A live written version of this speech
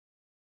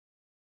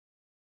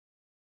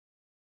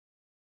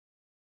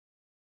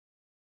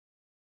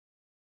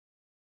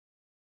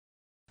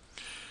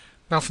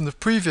Now from the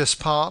previous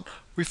part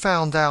we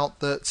found out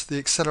that the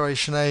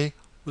acceleration A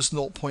was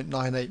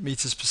 0.98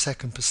 meters per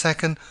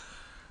second,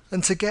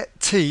 and to get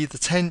T, the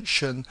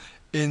tension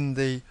in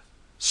the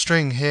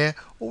string here,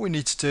 all we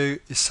need to do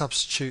is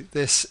substitute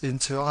this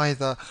into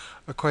either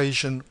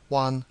equation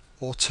 1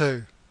 or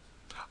 2.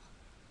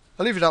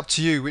 I'll leave it up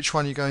to you which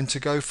one you're going to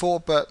go for,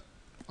 but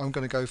I'm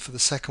going to go for the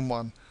second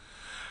one.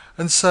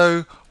 And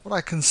so what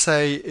I can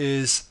say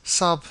is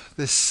sub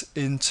this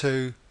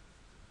into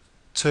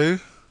 2,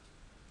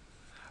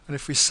 and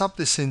if we sub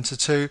this into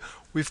 2,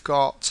 we've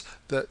got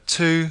that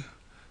 2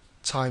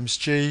 times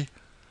g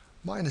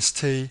minus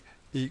t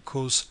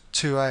equals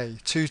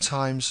 2a, 2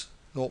 times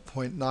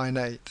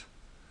 0.98.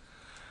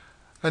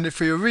 And if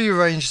we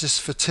rearrange this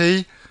for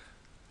t,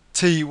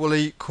 t will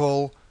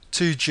equal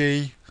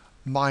 2g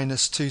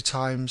minus 2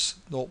 times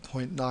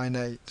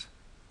 0.98.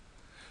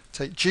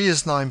 Take g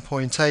as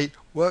 9.8,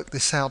 work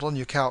this out on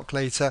your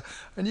calculator,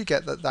 and you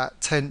get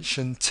that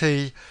tension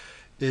T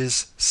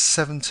is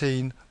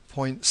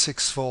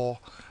 17.64,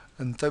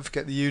 and don't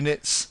forget the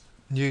units,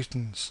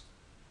 newtons.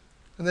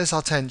 And there's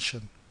our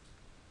tension.